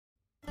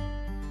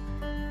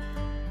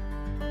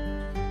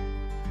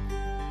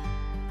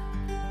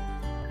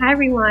Hi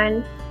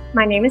everyone,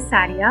 my name is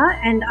Sadia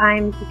and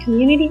I'm the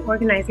Community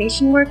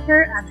Organization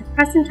Worker at the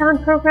Crescent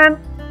Town program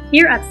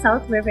here at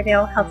South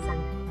Riverdale Health Center.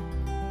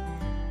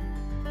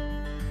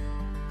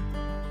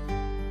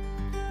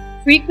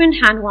 Frequent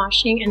hand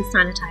washing and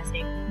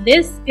sanitizing.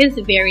 This is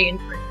very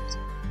important.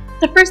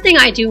 The first thing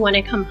I do when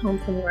I come home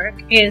from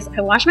work is I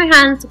wash my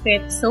hands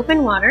with soap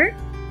and water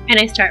and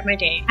I start my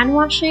day. Hand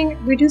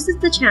washing reduces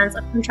the chance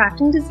of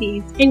contracting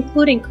disease,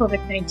 including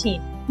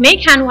COVID-19.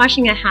 Make hand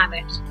washing a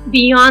habit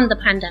beyond the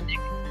pandemic.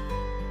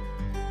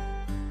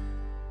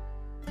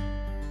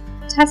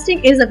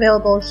 Testing is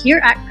available here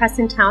at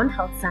Crescent Town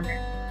Health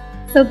Center.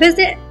 So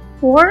visit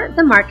for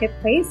the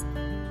marketplace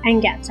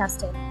and get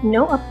tested.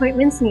 No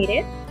appointments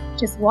needed.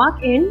 Just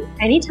walk in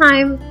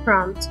anytime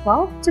from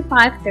 12 to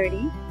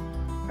 5:30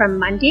 from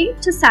Monday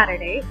to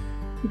Saturday.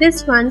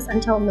 This runs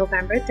until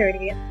November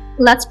 30th.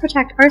 Let's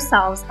protect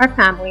ourselves, our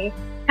family,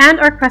 and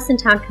our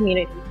Crescent Town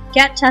community.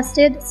 Get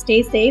tested,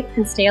 stay safe,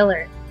 and stay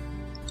alert.